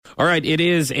All right, it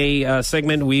is a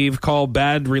segment we've called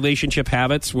Bad Relationship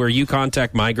Habits, where you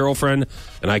contact my girlfriend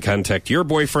and I contact your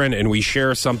boyfriend, and we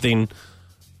share something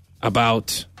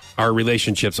about our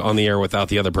relationships on the air without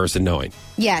the other person knowing.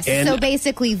 Yes. And so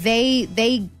basically, they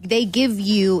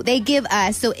give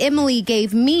us. So Emily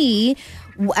gave me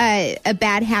a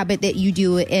bad habit that you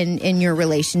do in your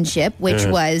relationship, which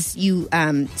was you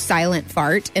silent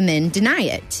fart and then deny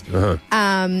it.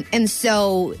 And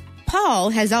so Paul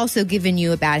has also given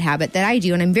you a bad habit that I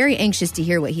do, and I'm very anxious to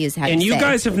hear what he has had to say. And you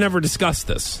guys have never discussed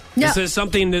this. No. This is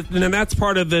something that, and that's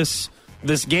part of this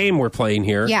game we're playing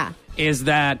here. Yeah. Is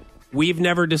that we've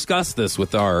never discussed this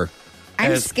with our,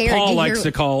 I'm as scared Paul to likes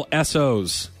hear to call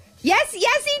SOs. Yes, he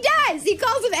does. He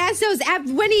calls them SOs.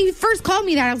 When he first called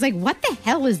me that, I was like, what the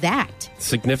hell is that?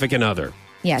 Significant other.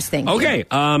 Yes, thank you. Okay,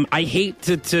 I hate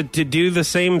to do the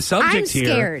same subject here. I'm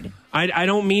scared. I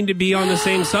don't mean to be on the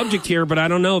same subject here, but I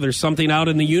don't know. There's something out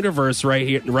in the universe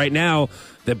right now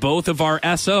that both of our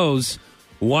SOs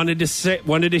wanted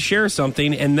to share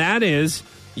something, and that is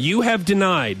you have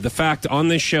denied the fact on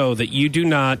this show that you do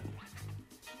not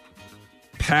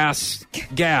pass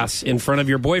gas in front of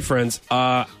your boyfriends.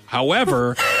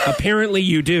 However, apparently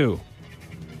you do.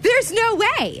 There's no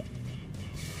way.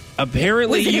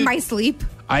 Apparently, Was it in my sleep?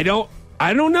 I don't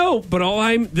know,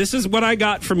 but this is what I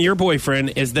got from your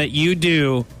boyfriend is that you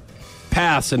do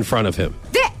pass in front of him.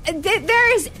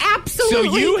 There is absolutely.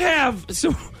 So you have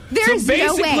so basically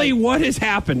no way. What has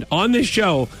happened on this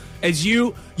show is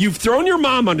you've thrown your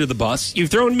mom under the bus,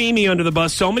 you've thrown Mimi under the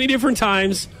bus so many different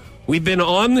times. We've been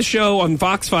on the show on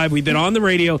Fox 5, we've been on the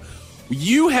radio.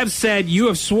 You have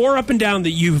swore up and down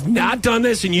that you've not done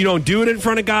this and you don't do it in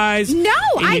front of guys. No,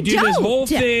 and I you do don't. this whole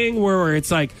thing where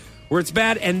it's like where it's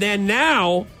bad, and then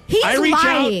now He's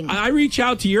lying. I reach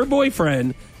out to your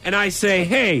boyfriend and I say,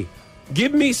 hey,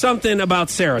 give me something about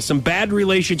Sarah, some bad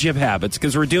relationship habits,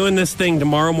 because we're doing this thing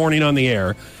tomorrow morning on the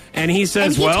air. And he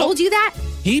says, and he told you that?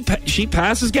 She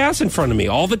passes gas in front of me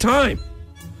all the time.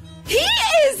 He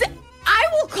is. I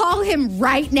will call him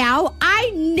right now.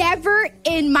 I never,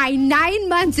 in my 9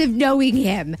 months of knowing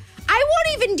him, I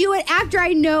won't even do it after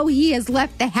I know he has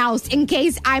left the house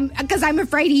because I'm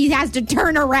afraid he has to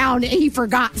turn around and he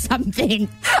forgot something.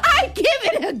 I give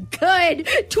it a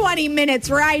good 20 minutes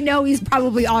where I know he's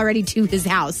probably already to his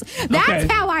house.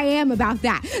 That's how I am about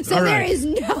that. So All there right. is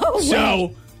no way.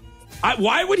 So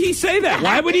why would he say that?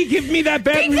 Why would he give me that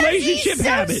bad because relationship he's so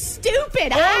habit?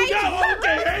 stupid. Oh, no.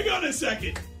 Okay, hang on a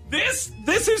second. This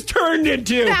has turned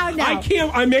into No.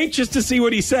 I'm anxious to see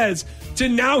what he says to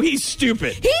now he's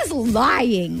stupid. He's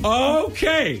lying.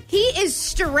 Okay. He is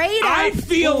straight up I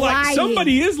feel lying. like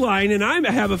somebody is lying, and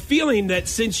I have a feeling that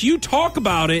since you talk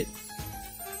about it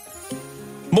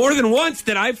more than once,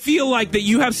 that I feel like that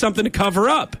you have something to cover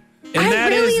up. And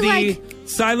that is the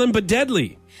silent but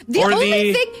deadly. The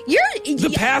only thing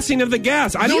the passing of the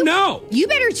gas. I don't know. You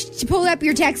better pull up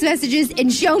your text messages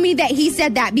and show me that he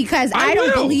said that, because I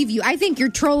don't believe you. I think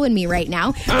you're trolling me right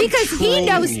now because he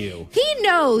knows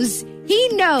he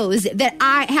knows that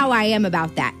how I am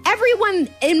about that. Everyone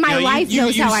in my life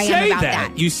knows how I am about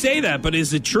that. You say that, but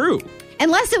is it true?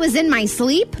 Unless it was in my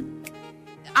sleep.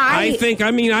 I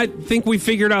think we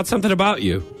figured out something about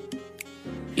you.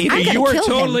 Either you are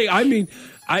totally him.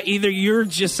 Either you're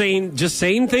just saying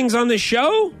things on the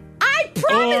show. I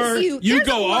promise you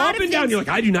go up and down. You're like,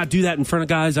 I do not do that in front of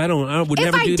guys. I would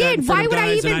never do that in front of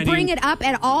guys. Why would I even bring it up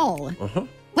at all?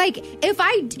 Like if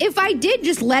I did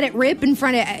just let it rip in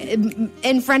front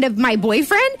of my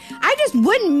boyfriend, I just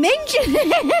wouldn't mention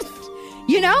it.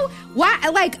 You know why?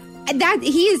 Like that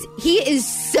he is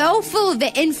so full of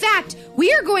it. In fact,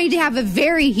 we are going to have a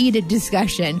very heated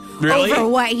discussion over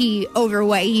what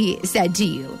he said to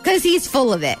you, because he's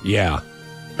full of it. Yeah,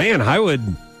 man,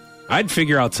 I'd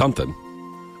figure out something.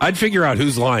 I'd figure out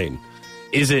who's lying.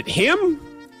 Is it him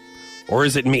or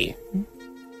is it me?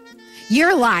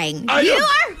 You're lying. You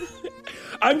are.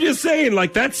 I'm just saying,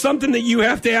 like, that's something that you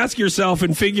have to ask yourself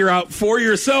and figure out for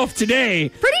yourself today.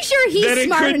 Pretty sure he's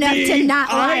smart enough to not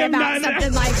lie about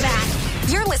something like that.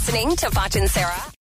 You're listening to Foch and Sarah